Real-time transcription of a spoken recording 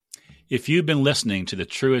If you've been listening to the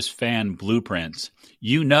Truist Fan Blueprints,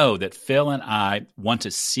 you know that Phil and I want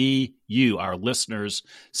to see you, our listeners,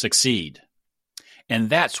 succeed. And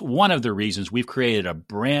that's one of the reasons we've created a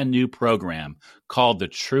brand new program called the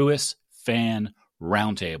Truist Fan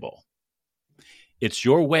Roundtable. It's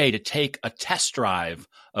your way to take a test drive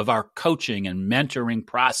of our coaching and mentoring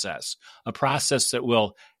process, a process that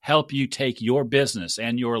will help you take your business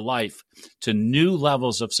and your life to new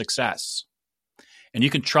levels of success. And you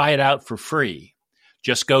can try it out for free.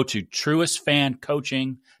 Just go to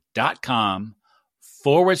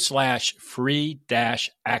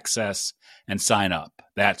truistfancoaching.com/free-access and sign up.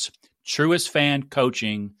 That's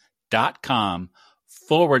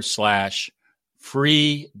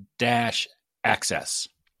truistfancoaching.com/free-access.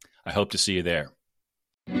 I hope to see you there.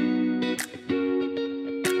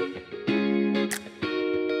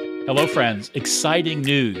 Hello, friends. Exciting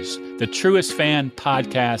news. The Truist Fan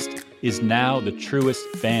podcast is now the Truist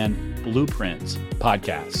Fan Blueprints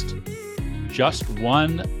podcast. Just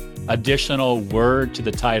one additional word to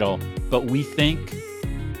the title, but we think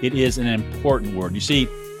it is an important word. You see,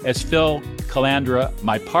 as Phil Calandra,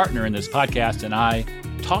 my partner in this podcast, and I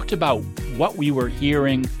talked about what we were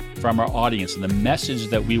hearing from our audience and the message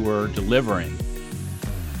that we were delivering,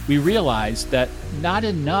 we realized that not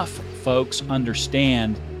enough folks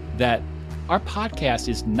understand that our podcast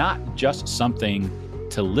is not just something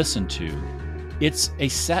to listen to. It's a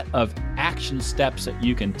set of action steps that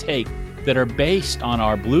you can take that are based on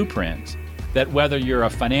our blueprint, that whether you're a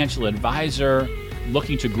financial advisor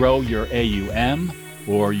looking to grow your AUM,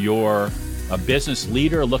 or you're a business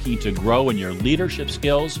leader looking to grow in your leadership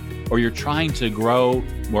skills, or you're trying to grow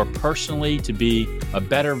more personally to be a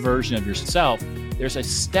better version of yourself, there's a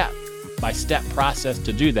step-by-step process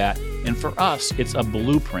to do that. And for us, it's a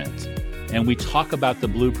blueprint. And we talk about the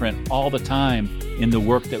blueprint all the time in the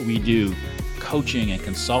work that we do, coaching and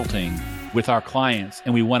consulting with our clients.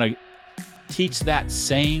 And we want to teach that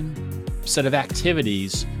same set of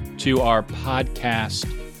activities to our podcast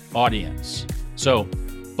audience. So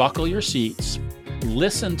buckle your seats,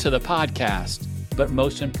 listen to the podcast, but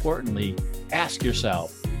most importantly, ask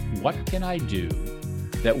yourself, what can I do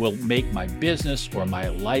that will make my business or my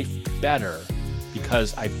life better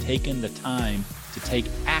because I've taken the time to take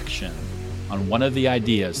action on one of the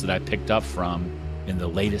ideas that I picked up from in the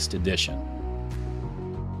latest edition.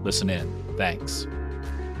 Listen in. Thanks.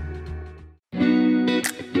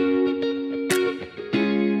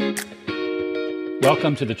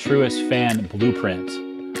 Welcome to the Truist Fan Blueprint,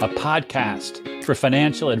 a podcast for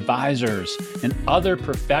financial advisors and other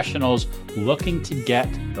professionals looking to get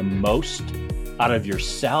the most out of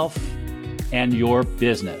yourself and your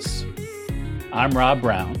business. I'm Rob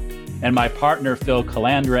Brown, and my partner Phil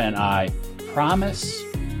Calandra and I promise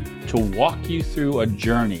to walk you through a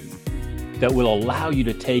journey that will allow you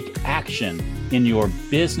to take action in your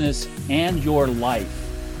business and your life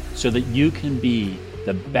so that you can be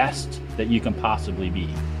the best that you can possibly be.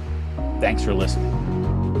 Thanks for listening.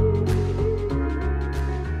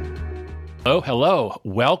 Hello.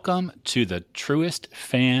 Welcome to the Truist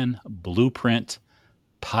Fan Blueprint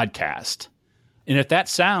podcast. And if that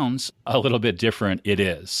sounds a little bit different, it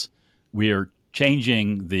is. We are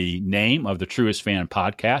changing the name of the Truist Fan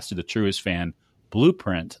podcast to the Truist Fan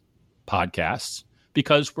Blueprint podcasts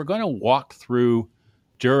because we're going to walk through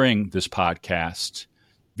during this podcast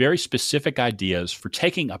very specific ideas for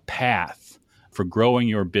taking a path for growing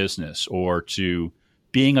your business or to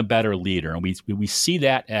being a better leader. And we see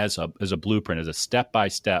that as a blueprint, as a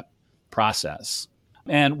step-by-step process.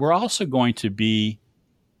 And we're also going to be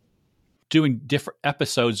doing different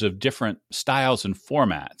episodes of different styles and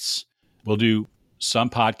formats. We'll do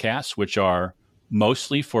some podcasts, which are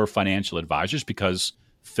mostly for financial advisors because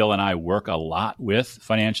Phil and I work a lot with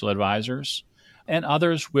financial advisors. And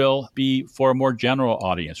others will be for a more general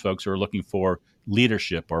audience, folks who are looking for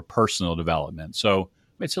leadership or personal development. So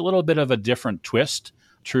it's a little bit of a different twist,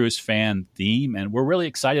 Truist Fan theme, and we're really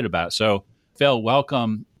excited about it. So Phil,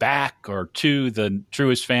 welcome back or to the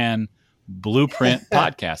Truist Fan Blueprint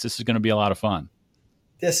podcast. This is going to be a lot of fun.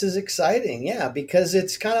 This is exciting, yeah, because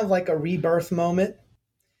it's kind of like a rebirth moment.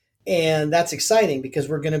 And that's exciting because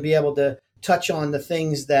we're going to be able to touch on the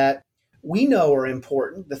things that we know are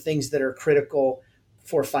important, the things that are critical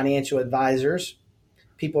for financial advisors,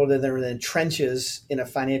 people that are in the trenches in a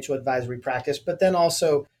financial advisory practice, but then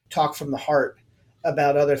also talk from the heart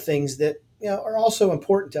about other things that are also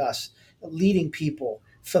important to us, leading people,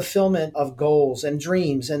 fulfillment of goals and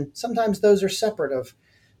dreams. And sometimes those are separate of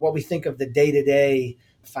what we think of the day-to-day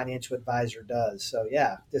financial advisor does. So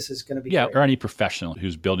yeah, this is going to be great. Or any professional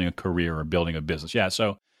who's building a career or building a business. Yeah.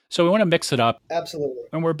 So So we want to mix it up. Absolutely.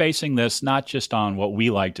 And we're basing this not just on what we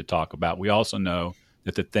like to talk about. We also know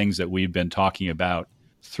that the things that we've been talking about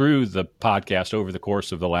through the podcast over the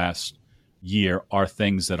course of the last year are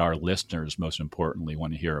things that our listeners, most importantly,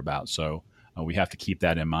 want to hear about. So we have to keep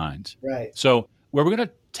that in mind. Right. So where we're going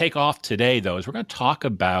to take off today, though, is we're going to talk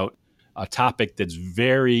about a topic that's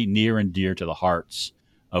very near and dear to the hearts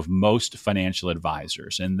of most financial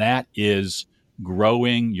advisors, and that is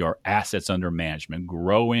growing your assets under management,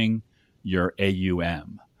 growing your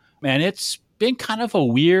AUM. And it's been kind of a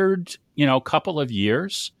weird, couple of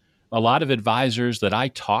years. A lot of advisors that I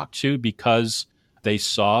talk to, because they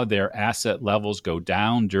saw their asset levels go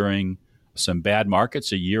down during some bad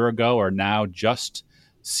markets a year ago, are now just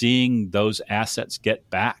seeing those assets get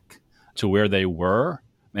back to where they were.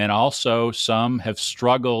 And also some have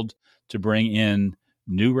struggled to bring in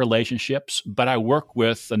new relationships. But I work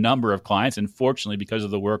with a number of clients, and fortunately, because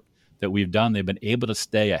of the work that we've done, they've been able to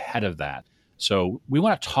stay ahead of that. So we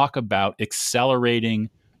want to talk about accelerating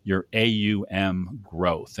your AUM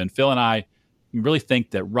growth. And Phil and I really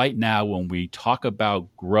think that right now, when we talk about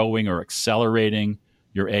growing or accelerating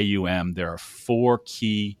your AUM, there are 4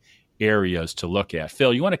 key areas to look at.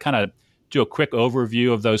 Phil, you want to kind of do a quick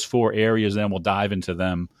overview of those 4 areas, and then we'll dive into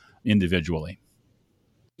them individually.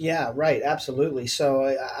 Yeah, right. Absolutely. So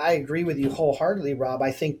I agree with you wholeheartedly, Rob.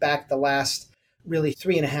 I think back the last really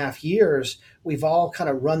 3.5 years, we've all kind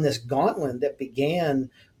of run this gauntlet that began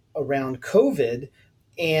around COVID.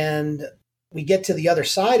 And we get to the other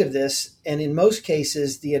side of this. And in most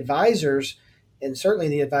cases, the advisors, and certainly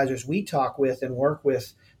the advisors we talk with and work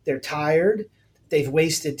with, they're tired. They've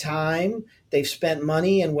wasted time. They've spent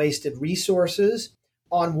money and wasted resources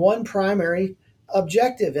on one primary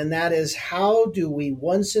objective. And that is, how do we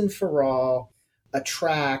once and for all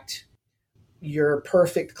attract your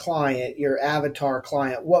perfect client, your avatar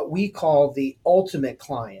client, what we call the ultimate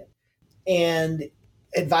client? And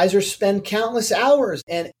advisors spend countless hours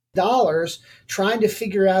and dollars trying to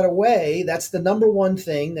figure out a way. That's the number one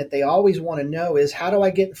thing that they always want to know is, how do I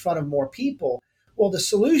get in front of more people? Well, the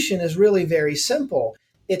solution is really very simple.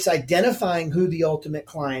 It's identifying who the ultimate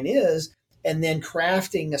client is and then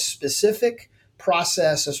crafting a specific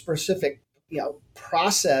process, a specific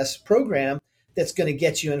process program that's going to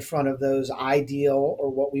get you in front of those ideal, or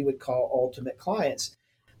what we would call ultimate clients.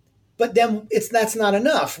 But then that's not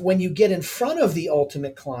enough. When you get in front of the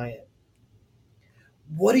ultimate client,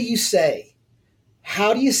 what do you say?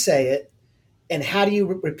 How do you say it? And how do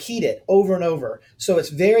you repeat it over and over? So it's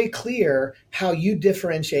very clear how you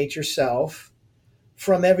differentiate yourself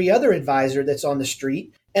from every other advisor that's on the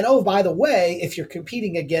street. And oh, by the way, if you're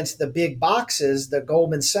competing against the big boxes, the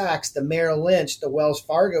Goldman Sachs, the Merrill Lynch, the Wells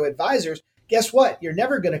Fargo advisors, guess what? You're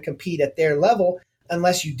never going to compete at their level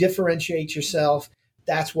unless you differentiate yourself.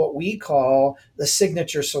 That's what we call the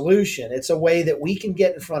signature solution. It's a way that we can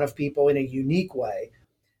get in front of people in a unique way.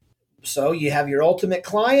 So you have your ultimate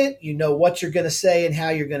client, you know what you're going to say and how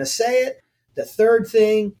you're going to say it. The third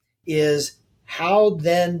thing is, how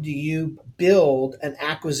then do you build an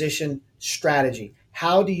acquisition strategy?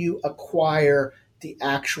 How do you acquire the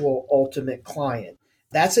actual ultimate client?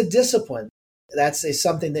 That's a discipline. That's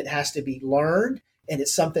something that has to be learned, and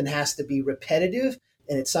it's something that has to be repetitive,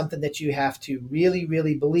 and it's something that you have to really,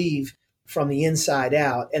 really believe from the inside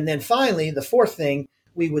out. And then finally, the fourth thing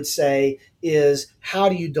we would say is, how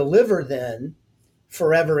do you deliver then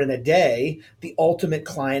forever and a day the ultimate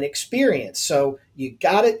client experience? So you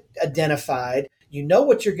got it identified. You know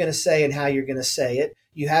what you're going to say and how you're going to say it.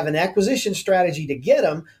 You have an acquisition strategy to get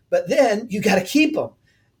them, but then you got to keep them.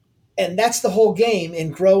 And that's the whole game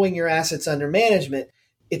in growing your assets under management.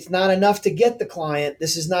 It's not enough to get the client.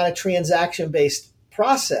 This is not a transaction-based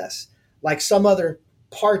process like some other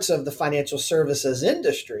parts of the financial services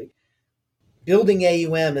industry. Building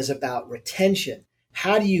AUM is about retention.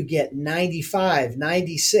 How do you get 95,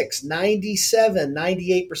 96, 97,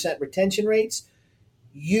 98% retention rates?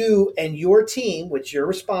 You and your team, which you're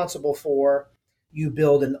responsible for, you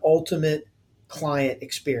build an ultimate client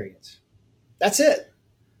experience. That's it.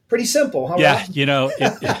 Pretty simple, huh? Yeah,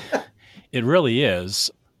 Rob? It really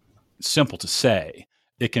is simple to say.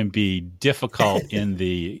 It can be difficult in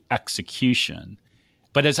the execution.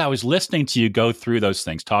 But as I was listening to you go through those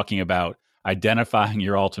things, talking about identifying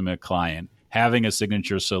your ultimate client, having a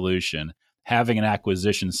signature solution, having an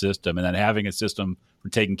acquisition system, and then having a system for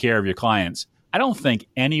taking care of your clients, I don't think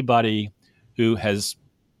anybody who has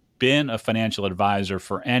been a financial advisor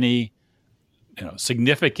for any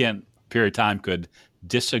significant period of time could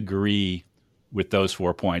disagree with those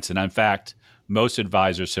 4 points. And in fact, most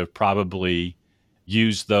advisors have probably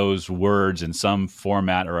used those words in some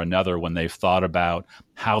format or another when they've thought about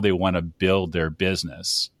how they want to build their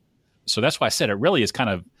business. So that's why I said it really is kind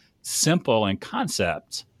of simple in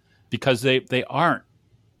concept because they aren't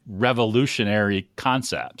revolutionary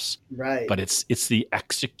concepts. Right. But it's the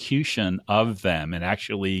execution of them and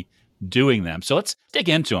actually doing them. So let's dig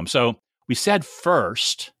into them. So we said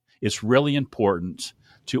first, it's really important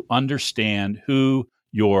to understand who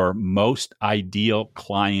your most ideal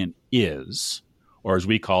client is, or as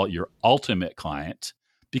we call it, your ultimate client,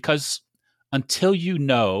 because until you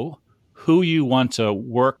know who you want to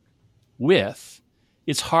work with,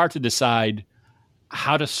 it's hard to decide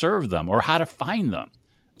how to serve them or how to find them.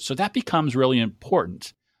 So that becomes really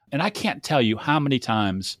important. And I can't tell you how many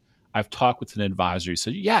times I've talked with an advisor who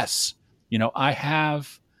said, yes, I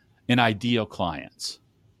have an ideal client.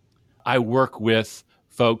 I work with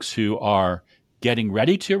folks who are getting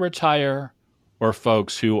ready to retire or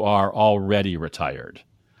folks who are already retired.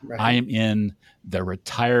 Right. I am in the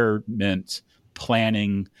retirement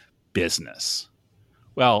planning business.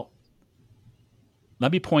 Well,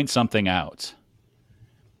 let me point something out.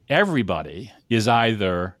 Everybody is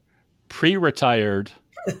either pre-retired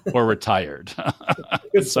or retired.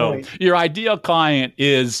 So your ideal client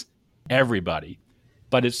is everybody.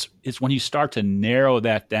 But it's when you start to narrow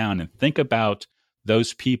that down and think about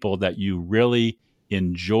those people that you really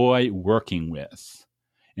enjoy working with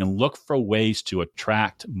and look for ways to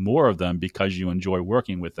attract more of them because you enjoy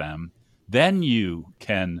working with them, then you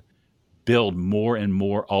can build more and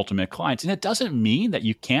more ultimate clients. And it doesn't mean that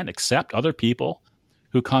you can't accept other people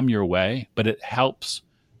who come your way, but it helps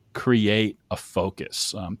create a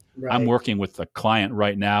focus. Right. I'm working with a client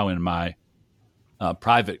right now in my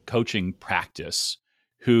private coaching practice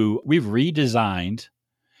who we've redesigned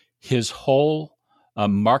his whole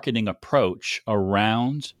marketing approach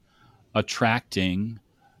around attracting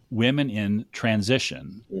women in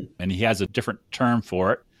transition. And he has a different term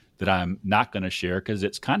for it that I'm not going to share because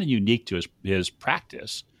it's kind of unique to his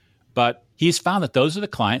practice. But he's found that those are the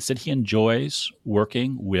clients that he enjoys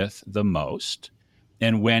working with the most.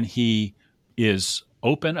 And when he is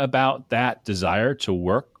open about that desire to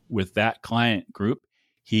work with that client group,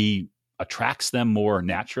 he attracts them more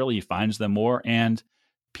naturally, he finds them more, and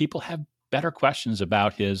people have better questions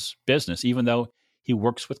about his business, even though he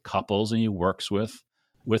works with couples and he works with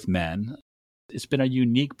men. It's been a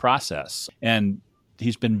unique process, and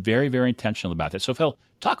he's been very, very intentional about that. So Phil,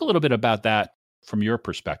 talk a little bit about that from your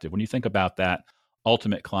perspective. When you think about that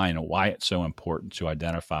ultimate client and why it's so important to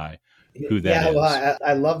identify who that is. Well,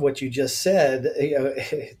 I love what you just said.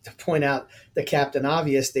 To point out the Captain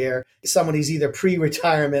Obvious there, someone who's either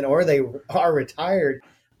pre-retirement or they are retired.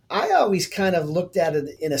 I always kind of looked at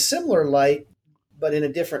it in a similar light, but in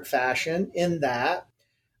a different fashion, in that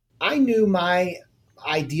I knew my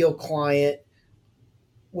ideal client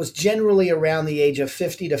was generally around the age of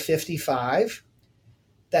 50 to 55.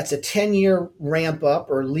 That's a 10-year ramp up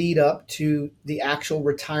or lead up to the actual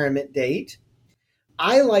retirement date.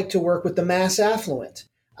 I like to work with the mass affluent.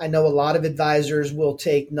 I know a lot of advisors will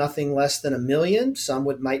take nothing less than $1 million. Some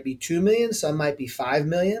might be 2 million. Some might be 5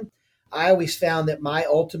 million. I always found that my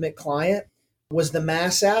ultimate client was the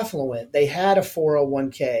mass affluent. They had a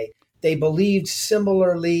 401k. They believed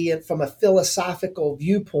similarly from a philosophical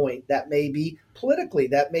viewpoint. That may be politically,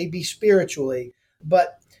 that may be spiritually.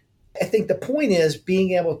 But I think the point is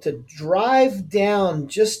being able to drive down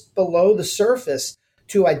just below the surface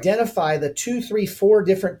to identify the 2, 3, 4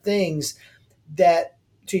 different things that,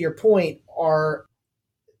 to your point,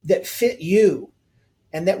 that fit you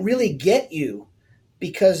and that really get you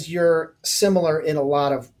because you're similar in a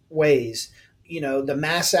lot of ways. The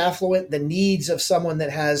mass affluent, the needs of someone that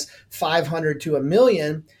has 500 to $1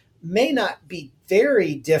 million may not be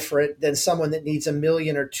very different than someone that needs $1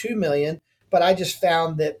 million or 2 million, but I just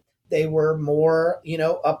found that they were more,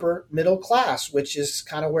 upper middle class, which is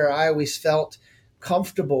kind of where I always felt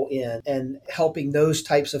comfortable in and helping those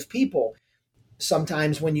types of people.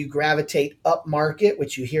 Sometimes when you gravitate up market,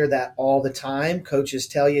 which you hear that all the time, coaches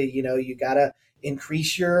tell you, you got to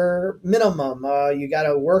increase your minimum, you got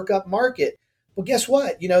to work up market. Well, guess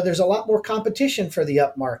what? There's a lot more competition for the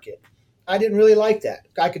up market. I didn't really like that.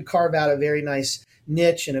 I could carve out a very nice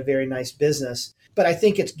niche and a very nice business, but I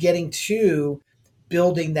think it's getting to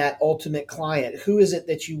building that ultimate client. Who is it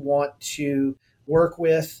that you want to work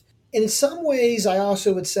with? In some ways, I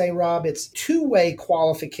also would say, Rob, it's a two-way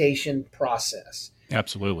qualification process.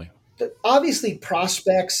 Absolutely. Obviously,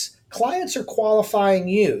 clients are qualifying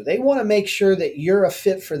you. They want to make sure that you're a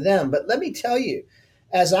fit for them. But let me tell you,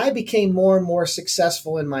 as I became more and more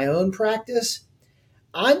successful in my own practice,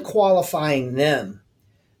 I'm qualifying them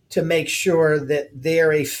to make sure that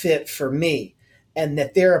they're a fit for me and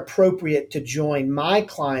that they're appropriate to join my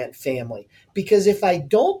client family. Because if I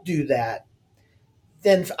don't do that,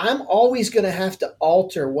 then I'm always going to have to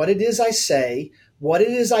alter what it is I say, what it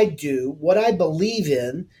is I do, what I believe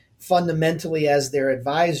in fundamentally as their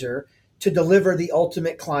advisor to deliver the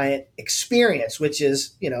ultimate client experience, which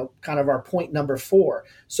is, kind of our point number 4.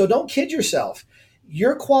 So don't kid yourself.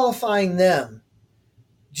 You're qualifying them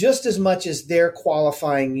just as much as they're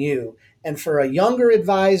qualifying you. And for a younger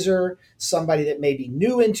advisor, somebody that may be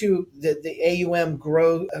new into the AUM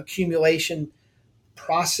growth accumulation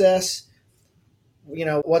process,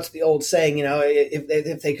 what's the old saying?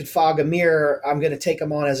 If they could fog a mirror, I'm going to take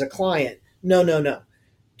them on as a client. No.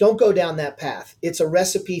 Don't go down that path. It's a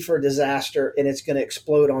recipe for disaster, and it's going to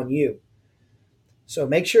explode on you. So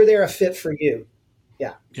make sure they're a fit for you.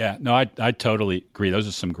 Yeah. Yeah. No, I totally agree. Those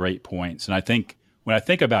are some great points. And I think when I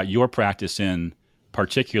think about your practice in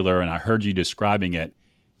particular, and I heard you describing it,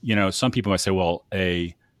 some people might say, well,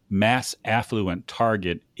 a mass affluent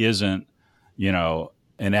target isn't,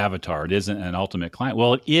 an avatar. It isn't an ultimate client.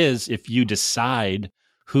 Well, it is if you decide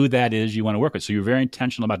who that is you want to work with. So you're very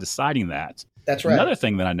intentional about deciding that. That's right. Another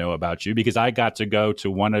thing that I know about you, because I got to go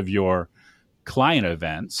to one of your client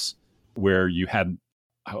events where you had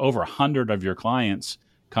over 100 of your clients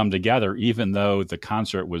come together, even though the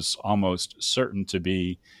concert was almost certain to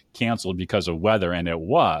be canceled because of weather, and it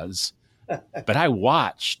was. But I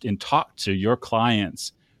watched and talked to your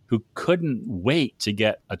clients who couldn't wait to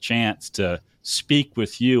get a chance to speak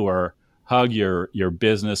with you or hug your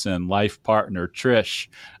business and life partner, Trish.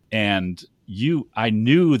 And I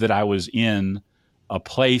knew that I was in a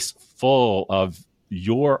place full of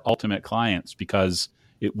your ultimate clients because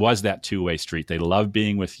it was that two-way street. They loved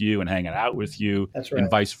being with you and hanging out with you. That's right.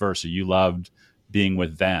 And vice versa. You loved being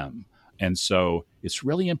with them. And so it's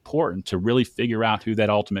really important to really figure out who that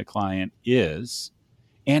ultimate client is.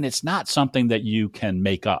 And it's not something that you can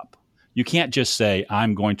make up. You can't just say,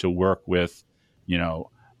 I'm going to work with,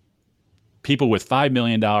 people with $5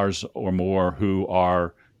 million or more who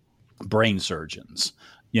are brain surgeons,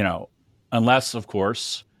 unless, of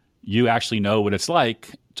course, you actually know what it's like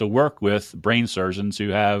to work with brain surgeons who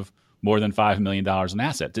have more than $5 million in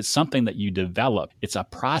assets. It's something that you develop. It's a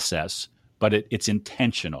process, but it's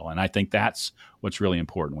intentional. And I think that's what's really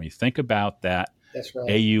important. When you think about that That's right.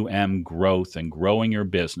 AUM growth and growing your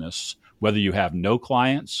business, whether you have no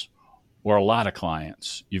clients or a lot of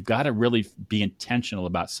clients, you've got to really be intentional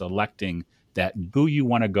about selecting that who you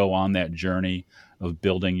want to go on that journey of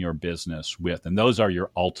building your business with. And those are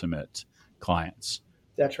your ultimate clients.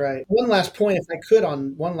 That's right. One last point, if I could,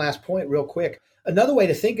 on one last point real quick. Another way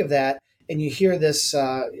to think of that, and you hear this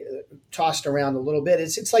tossed around a little bit,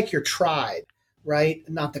 it's like your tribe, right?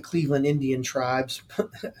 Not the Cleveland Indian tribes,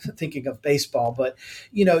 thinking of baseball, but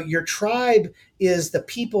your tribe is the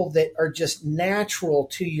people that are just natural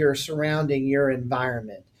to your surrounding, your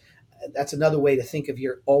environment. That's another way to think of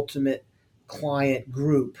your ultimate client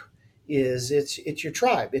group. It's your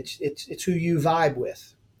tribe. It's who you vibe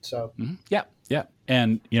with. So yeah.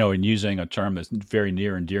 And in using a term that's very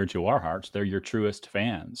near and dear to our hearts, they're your truest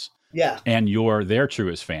fans. Yeah. And you're their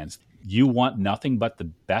truest fans. You want nothing but the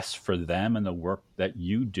best for them and the work that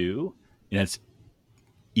you do. And it's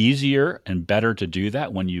easier and better to do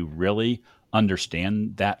that when you really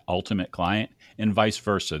understand that ultimate client, and vice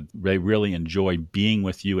versa. They really enjoy being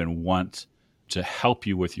with you and want to help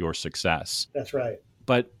you with your success. That's right.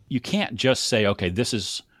 But you can't just say, okay, this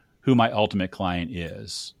is who my ultimate client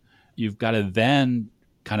is. You've got to then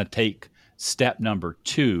kind of take step number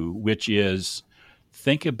 2, which is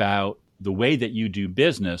think about the way that you do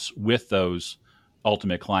business with those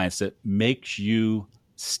ultimate clients that makes you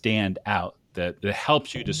stand out, that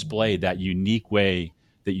helps you display that unique way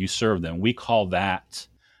that you serve them. We call that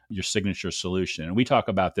your signature solution. And we talk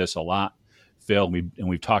about this a lot, Phil.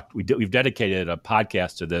 We've dedicated a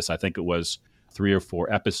podcast to this. I think it was 3 or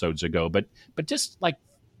 4 episodes ago. But just like,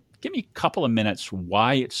 give me a couple of minutes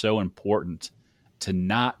why it's so important to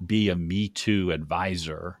not be a Me Too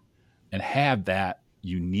advisor and have that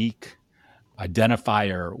unique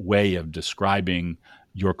identifier way of describing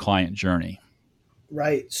your client journey.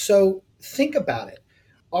 Right. So think about it.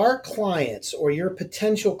 Our clients or your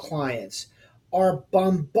potential clients are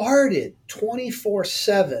bombarded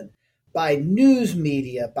 24/7 by news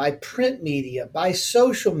media, by print media, by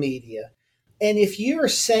social media. And if you're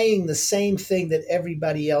saying the same thing that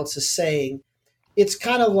everybody else is saying, it's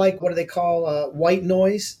kind of like, what do they call white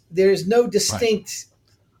noise? There's no distinct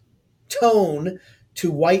tone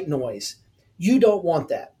to white noise. You don't want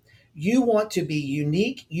that. You want to be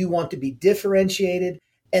unique. You want to be differentiated.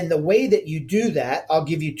 And the way that you do that, I'll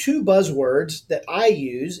give you 2 buzzwords that I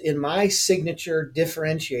use in my signature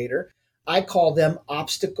differentiator. I call them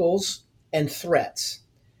obstacles and threats.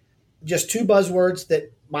 Just 2 buzzwords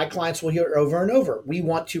that my clients will hear over and over. We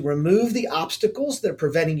want to remove the obstacles that are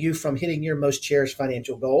preventing you from hitting your most cherished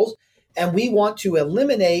financial goals. And we want to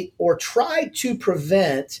eliminate or try to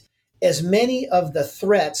prevent as many of the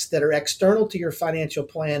threats that are external to your financial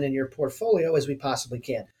plan and your portfolio as we possibly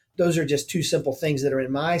can. Those are just two simple things that are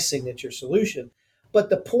in my signature solution. But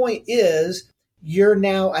the point is, you're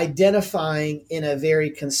now identifying in a very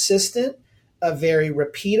consistent, a very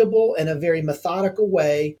repeatable, and a very methodical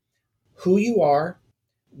way who you are,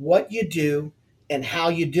 what you do, and how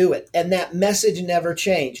you do it. And that message never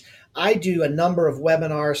changed. I do a number of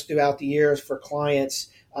webinars throughout the years for clients.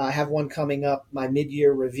 I have one coming up, my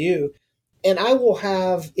mid-year review. And I will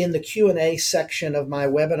have in the Q&A section of my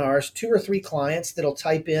webinars 2 or 3 clients that'll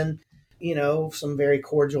type in, some very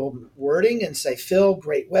cordial wording and say, Phil,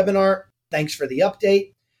 great webinar. Thanks for the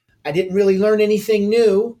update. I didn't really learn anything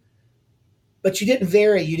new, but you didn't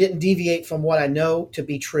vary. You didn't deviate from what I know to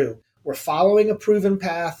be true. We're following a proven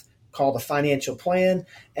path called a financial plan,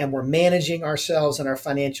 and we're managing ourselves and our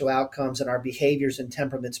financial outcomes and our behaviors and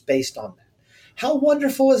temperaments based on that. How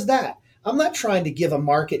wonderful is that? I'm not trying to give a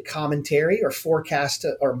market commentary or forecast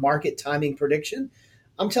or market timing prediction.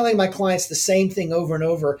 I'm telling my clients the same thing over and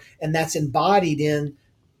over, and that's embodied in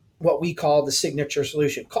what we call the signature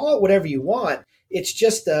solution. Call it whatever you want. It's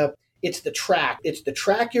just it's the track. It's the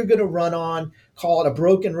track you're going to run on. Call it a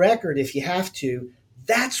broken record if you have to.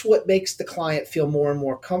 That's what makes the client feel more and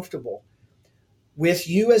more comfortable with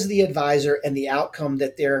you as the advisor and the outcome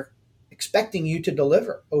that they're expecting you to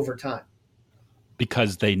deliver over time.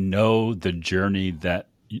 Because they know the journey that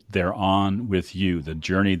they're on with you, the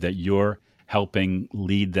journey that you're helping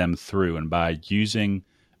lead them through. And by using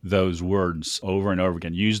those words over and over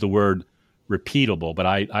again, use the word repeatable, but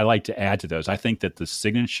I like to add to those. I think that the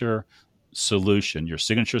signature solution, your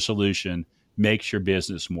signature solution, makes your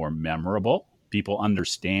business more memorable. People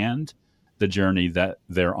understand the journey that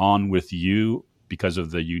they're on with you because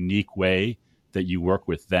of the unique way that you work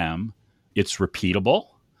with them. It's repeatable.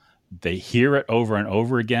 They hear it over and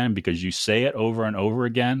over again because you say it over and over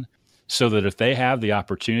again, so that if they have the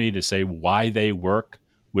opportunity to say why they work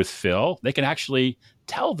with Phil, they can actually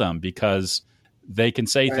tell them, because they can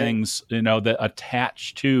say things, that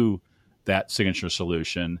attach to that signature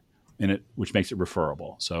solution, which makes it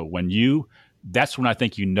referable. So that's when I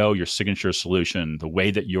think your signature solution, the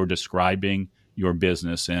way that you're describing your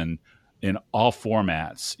business in all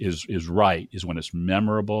formats is right, is when it's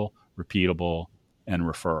memorable, repeatable, and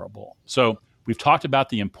referable. So we've talked about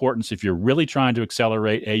the importance, if you're really trying to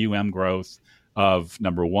accelerate AUM growth, of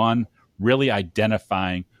number 1, really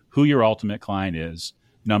identifying who your ultimate client is.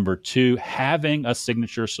 Number 2, having a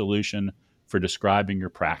signature solution for describing your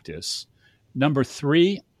practice. Number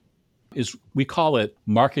 3 is, we call it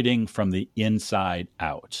marketing from the inside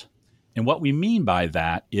out. And what we mean by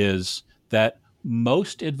that is that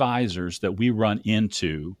most advisors that we run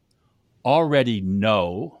into already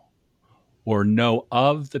know or know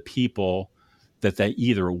of the people that they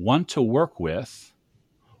either want to work with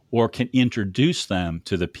or can introduce them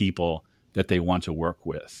to the people that they want to work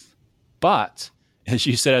with. But as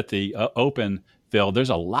you said at the open, Phil, there's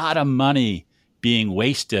a lot of money being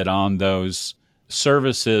wasted on those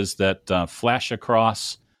services that flash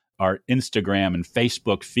across our Instagram and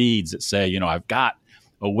Facebook feeds that say, I've got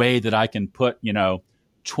a way that I can put,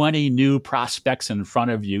 20 new prospects in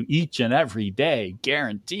front of you each and every day,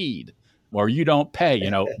 guaranteed. Or you don't pay,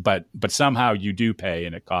 but somehow you do pay,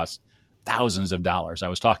 and it costs thousands of dollars. I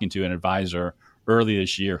was talking to an advisor early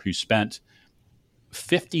this year who spent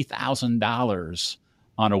 $50,000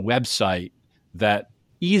 on a website that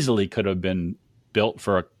easily could have been built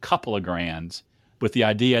for a couple of grand, with the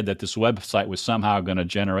idea that this website was somehow going to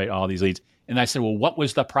generate all these leads. And I said, well, what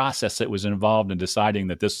was the process that was involved in deciding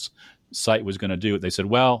that this site was going to do it? They said,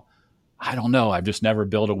 well, I don't know. I've just never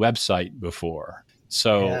built a website before.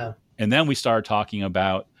 So, yeah. And then we started talking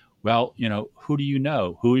about, well, who do you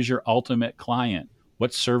know? Who is your ultimate client?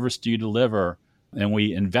 What service do you deliver? And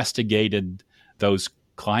we investigated those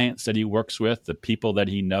clients that he works with, the people that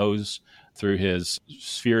he knows through his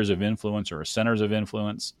spheres of influence or centers of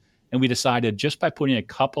influence. And we decided, just by putting a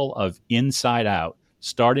couple of inside out,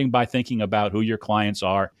 starting by thinking about who your clients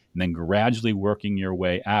are and then gradually working your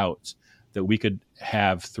way out, that we could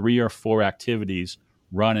have 3 or 4 activities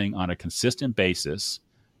running on a consistent basis,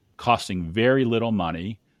 costing very little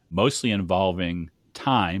money, mostly involving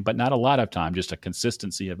time, but not a lot of time, just a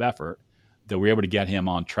consistency of effort, that we're able to get him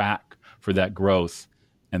on track for that growth.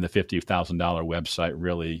 And the $50,000 website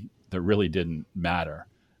really didn't matter.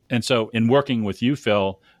 And so in working with you,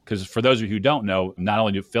 Phil, because for those of you who don't know, not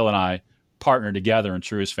only do Phil and I partner together in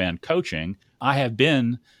Truist Fan Coaching, I have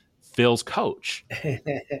been Phil's coach.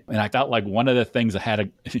 And I felt like one of the things I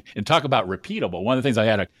had to, and talk about repeatable, one of the things I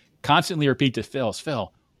had to constantly repeat to Phil is,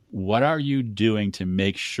 Phil, what are you doing to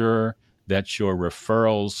make sure that your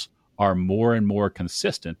referrals are more and more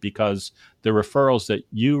consistent? Because the referrals that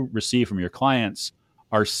you receive from your clients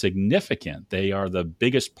are significant. They are the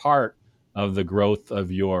biggest part of the growth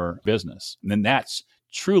of your business. And then that's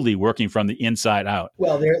truly working from the inside out.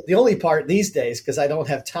 Well, they're the only part these days because I don't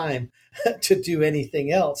have time to do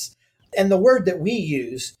anything else. And the word that we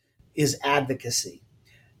use is advocacy.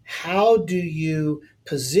 How do you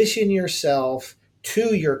position yourself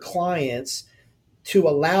to your clients to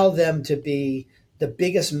allow them to be the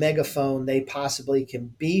biggest megaphone they possibly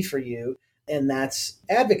can be for you? And that's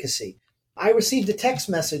advocacy. I received a text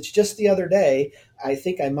message just the other day. I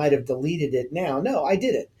think I might have deleted it now. No, I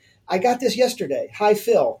didn't. I got this yesterday. Hi,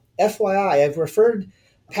 Phil. FYI, I've referred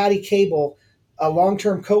Patty Cable, a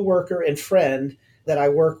long-term coworker and friend that I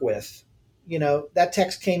work with. You know, that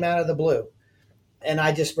text came out of the blue. And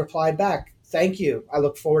I just replied back, thank you. I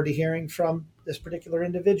look forward to hearing from this particular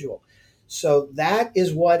individual. So that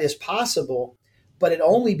is what is possible, but it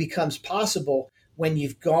only becomes possible when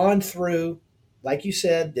you've gone through, like you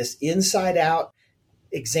said, this inside out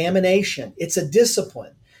examination. It's a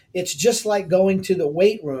discipline. It's just like going to the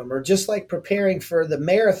weight room or just like preparing for the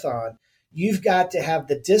marathon. You've got to have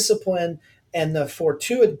the discipline and the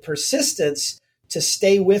fortuitous persistence to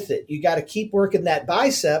stay with it. You got to keep working that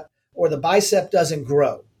bicep or the bicep doesn't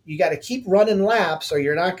grow. You got to keep running laps or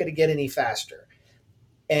you're not going to get any faster.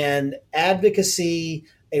 And advocacy,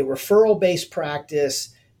 a referral-based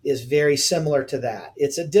practice, is very similar to that.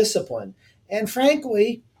 It's a discipline. And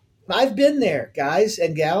frankly, I've been there, guys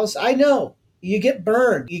and gals. I know you get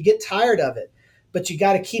burned, you get tired of it, but you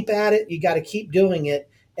got to keep at it. You got to keep doing it.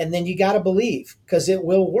 And then you got to believe, because it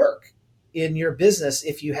will work in your business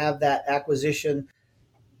if you have that acquisition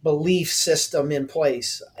belief system in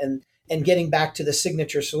place. And getting back to the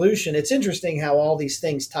signature solution, it's interesting how all these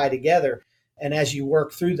things tie together and as you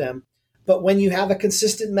work through them. But when you have a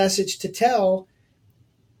consistent message to tell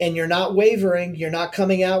and you're not wavering, you're not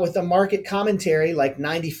coming out with a market commentary like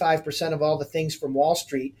 95% of all the things from Wall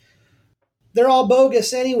Street, they're all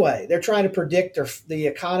bogus anyway. They're trying to predict the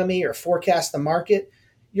economy or forecast the market.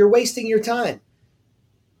 You're wasting your time.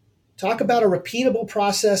 Talk about a repeatable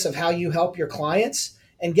process of how you help your clients.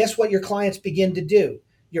 And guess what your clients begin to do?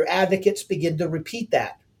 Your advocates begin to repeat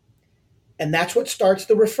that. And that's what starts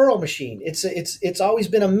the referral machine. It's always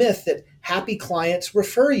been a myth that happy clients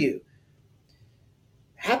refer you.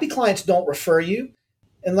 Happy clients don't refer you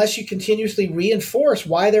unless you continuously reinforce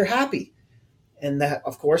why they're happy. And that,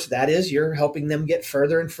 of course, that is you're helping them get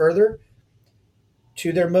further and further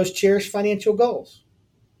to their most cherished financial goals.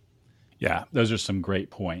 Yeah, those are some great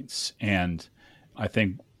points. And I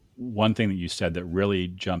think one thing that you said that really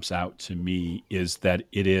jumps out to me is that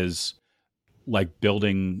it is like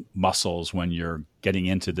building muscles when you're getting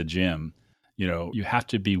into the gym. You know, you have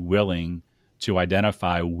to be willing to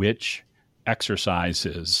identify which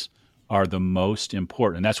exercises are the most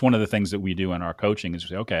important. And that's one of the things that we do in our coaching is we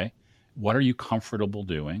say, okay, what are you comfortable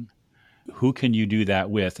doing? Who can you do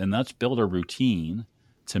that with? And let's build a routine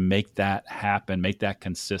to make that happen, make that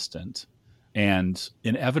consistent. And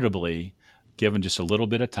inevitably, given just a little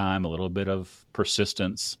bit of time, a little bit of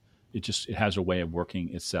persistence, it has a way of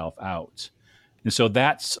working itself out. And so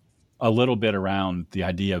that's a little bit around the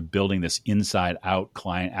idea of building this inside out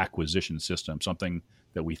client acquisition system, something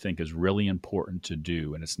that we think is really important to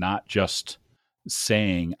do. And it's not just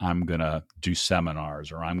saying, I'm going to do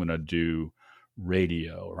seminars or I'm going to do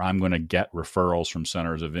radio or I'm going to get referrals from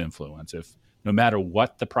centers of influence. If no matter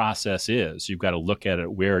what the process is, you've got to look at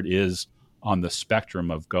it where it is on the spectrum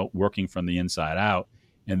of working from the inside out.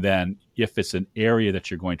 And then if it's an area that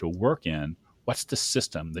you're going to work in, what's the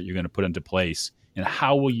system that you're going to put into place and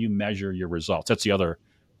how will you measure your results? That's the other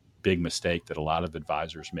big mistake that a lot of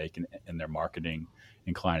advisors make in their marketing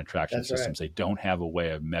and client attraction systems. Right. They don't have a way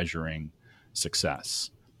of measuring success.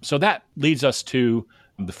 So that leads us to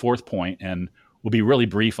the fourth point, and we'll be really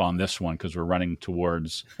brief on this one because we're running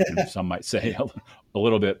towards, some might say, a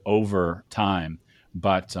little bit over time.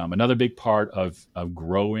 But another big part of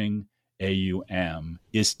growing AUM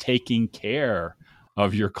is taking care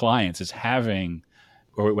of your clients, is having,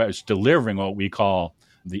 or it's delivering what we call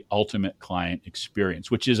the ultimate client experience,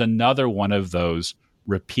 which is another one of those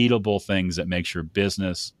repeatable things that makes your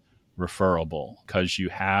business referable because you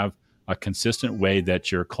have a consistent way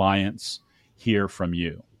that your clients hear from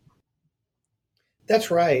you. That's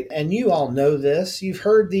right. And you all know this. You've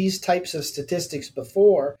heard these types of statistics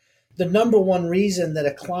before. The number one reason that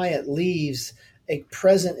a client leaves a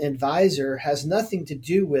present advisor has nothing to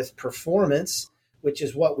do with performance which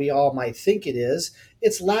is what we all might think it is.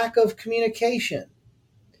 It's lack of communication.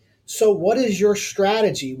 So what is your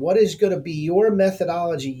strategy? What is going to be your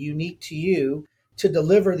methodology unique to you to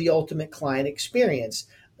deliver the ultimate client experience?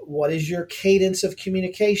 What is your cadence of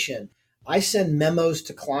communication? I send memos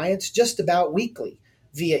to clients just about weekly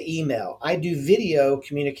via email. I do video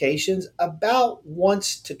communications about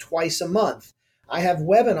once to twice a month. I have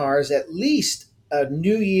webinars at least a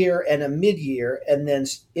new year and a mid-year, and then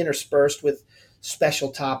interspersed with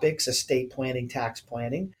special topics, estate planning, tax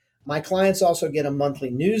planning. My clients also get a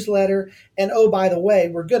monthly newsletter. And oh, by the way,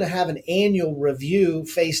 we're going to have an annual review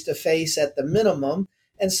face-to-face at the minimum.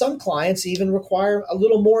 And some clients even require a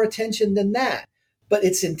little more attention than that. But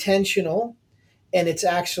it's intentional, and it's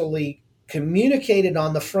actually communicated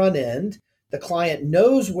on the front end. The client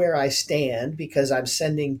knows where I stand because I'm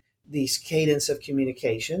sending these cadence of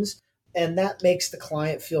communications. And that makes the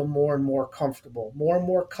client feel more and more comfortable. More and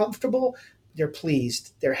more comfortable, they're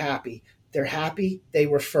pleased, they're happy. They're happy, they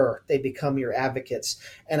refer, they become your advocates.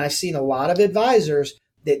 And I've seen a lot of advisors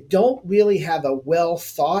that don't really have a well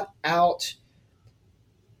thought out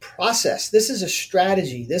process. This is a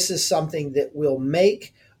strategy. This is something that will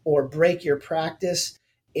make or break your practice.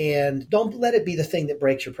 And don't let it be the thing that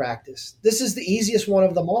breaks your practice. This is the easiest one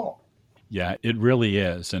of them all. Yeah, it really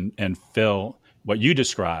is. And Phil, what you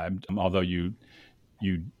described, although you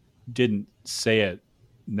didn't say it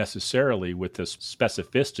necessarily with this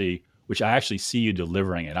specificity, which I actually see you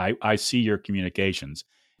delivering it. I see your communications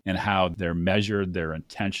and how they're measured, they're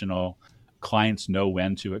intentional. Clients know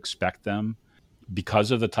when to expect them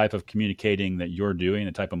because of the type of communicating that you're doing,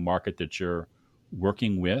 the type of market that you're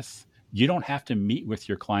working with. You don't have to meet with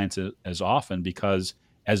your clients as often because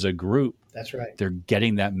as a group, that's right, they're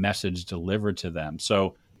getting that message delivered to them.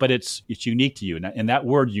 So, but it's unique to you. And that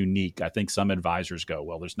word unique, I think some advisors go,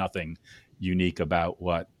 well, there's nothing unique about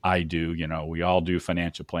what I do. You know, we all do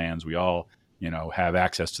financial plans. We all, have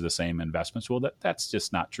access to the same investments. Well, that's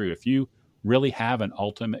just not true. If you really have an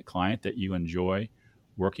ultimate client that you enjoy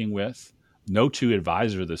working with, no two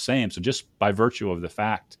advisors are the same. So just by virtue of the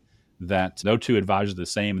fact that no two advisors are the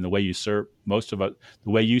same and the way you serve the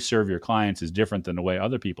way you serve your clients is different than the way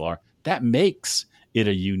other people are, that makes it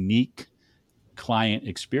a unique client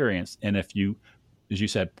experience. And if you, as you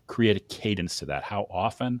said, create a cadence to that, how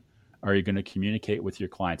often are you going to communicate with your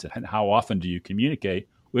clients? And how often do you communicate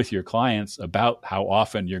with your clients about how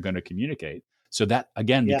often you're going to communicate? So that,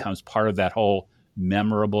 again, becomes part of that whole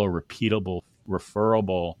memorable, repeatable,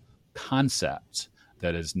 referable concept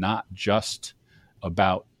that is not just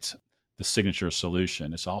about the signature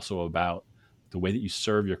solution. It's also about the way that you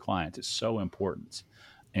serve your clients. It's so important.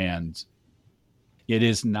 And it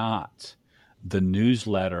is not the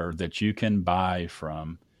newsletter that you can buy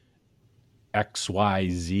from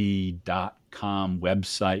XYZ.com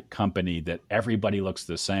website company that everybody looks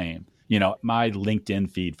the same. My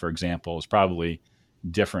LinkedIn feed, for example, is probably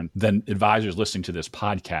different than advisors listening to this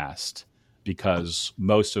podcast because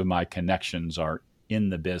most of my connections are in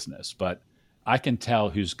the business. But I can tell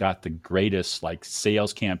who's got the greatest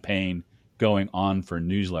sales campaign going on for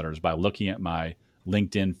newsletters by looking at my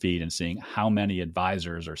LinkedIn feed and seeing how many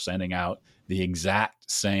advisors are sending out the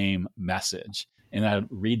exact same message. And I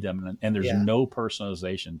read them and there's no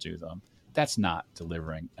personalization to them. That's not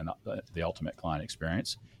delivering the ultimate client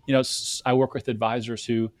experience. I work with advisors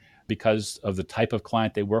who, because of the type of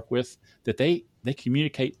client they work with, that they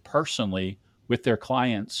communicate personally with their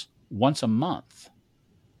clients once a month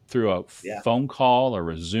through a phone call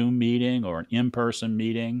or a Zoom meeting or an in-person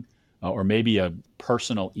meeting or maybe a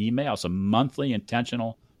personal email. It's a monthly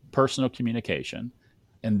intentional personal communication.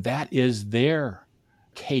 And that is their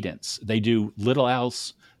cadence. They do little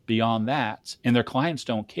else beyond that. And their clients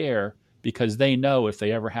don't care because they know if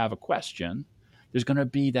they ever have a question, there's going to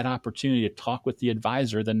be that opportunity to talk with the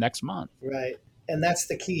advisor the next month. Right. And that's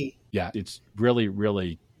the key. Yeah, it's really,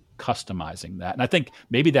 really customizing that. And I think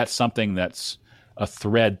maybe that's something that's a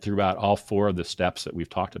thread throughout all four of the steps that we've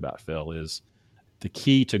talked about, Phil, is the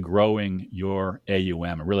key to growing your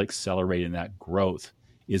AUM and really accelerating that growth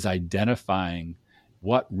is identifying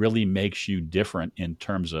what really makes you different in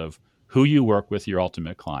terms of who you work with, your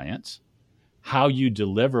ultimate clients, how you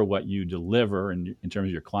deliver what you deliver in terms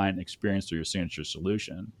of your client experience through your signature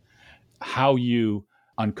solution, how you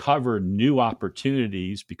uncover new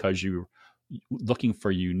opportunities because you're looking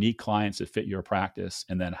for unique clients that fit your practice,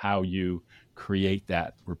 and then how you create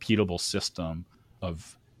that repeatable system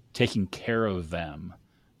of taking care of them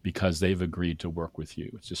because they've agreed to work with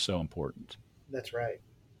you. It's just so important. That's right.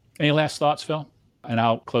 Any last thoughts, Phil? And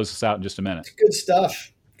I'll close this out in just a minute. It's good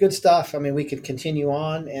stuff. Good stuff. I mean, we could continue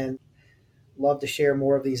on and love to share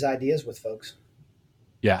more of these ideas with folks.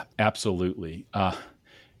 Yeah, absolutely.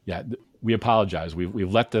 We apologize.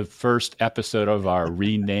 We've let the first episode of our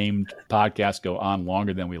renamed podcast go on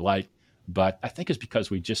longer than we like, but I think it's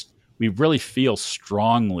because we really feel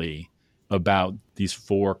strongly about these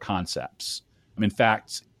 4 concepts. In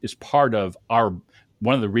fact, it's part of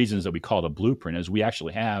one of the reasons that we call it a blueprint is we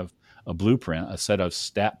actually have a blueprint, a set of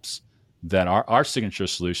steps that are our signature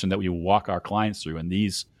solution that we walk our clients through. And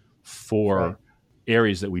these 4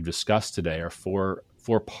 areas that we've discussed today are 4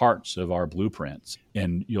 parts of our blueprints.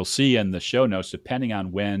 And you'll see in the show notes, depending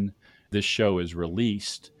on when this show is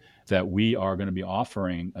released, that we are going to be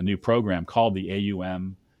offering a new program called the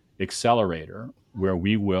AUM Accelerator, where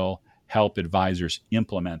we will help advisors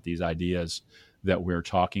implement these ideas that we're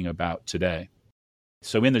talking about today.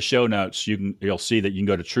 So in the show notes, you'll see that you can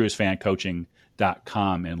go to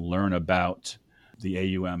truestfancoaching.com and learn about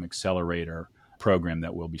the AUM Accelerator program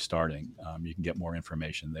that we'll be starting. You can get more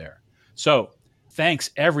information there. So thanks,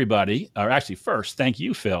 everybody. Or actually, first, thank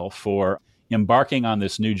you, Phil, for embarking on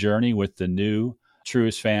this new journey with the new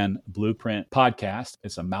Truest Fan Blueprint podcast.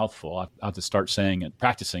 It's a mouthful. I'll have to start saying it,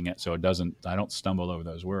 practicing it, so I don't stumble over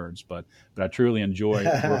those words. But I truly enjoy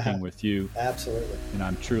working with you. Absolutely. And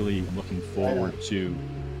I'm truly looking forward to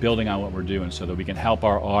building on what we're doing so that we can help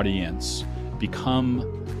our audience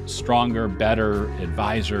become stronger, better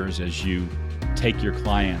advisors as you take your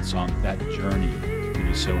clients on that journey that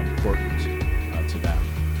is so important to them.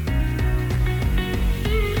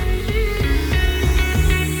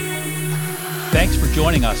 Thanks for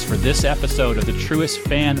joining us for this episode of the Truest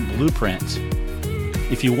Fan Blueprint.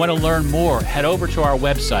 If you want to learn more, head over to our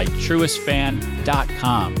website,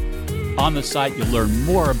 truestfan.com. On the site, you'll learn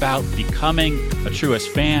more about becoming a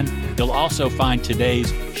Truest Fan. You'll also find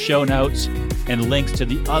today's show notes and links to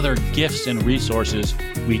the other gifts and resources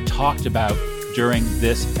we talked about during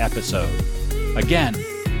this episode. Again,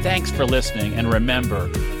 thanks for listening, and remember,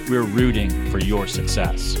 we're rooting for your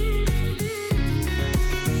success.